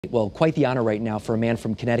Well, quite the honor right now for a man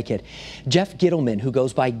from Connecticut. Jeff Gitelman, who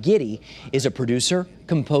goes by Gitty, is a producer,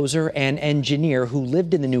 composer, and engineer who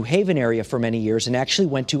lived in the New Haven area for many years and actually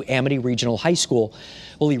went to Amity Regional High School.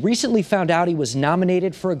 Well, he recently found out he was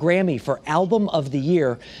nominated for a Grammy for Album of the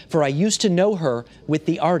Year for I Used to Know Her with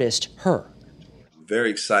the artist Her. Very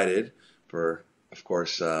excited for, of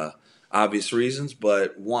course, obvious reasons,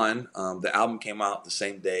 but one, the album came out the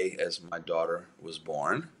same day as my daughter was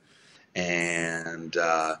born. And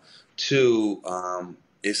two,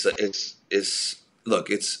 it's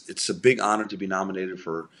a big honor to be nominated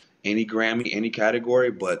for any Grammy, any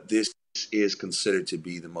category, but this is considered to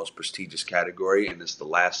be the most prestigious category, and it's the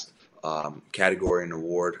last category and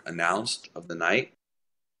award announced of the night.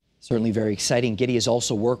 Certainly very exciting. Gitty has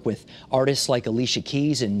also worked with artists like Alicia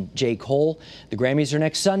Keys and J. Cole. The Grammys are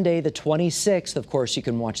next Sunday, the 26th. Of course, you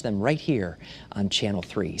can watch them right here on Channel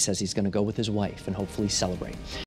 3. He says he's going to go with his wife and hopefully celebrate.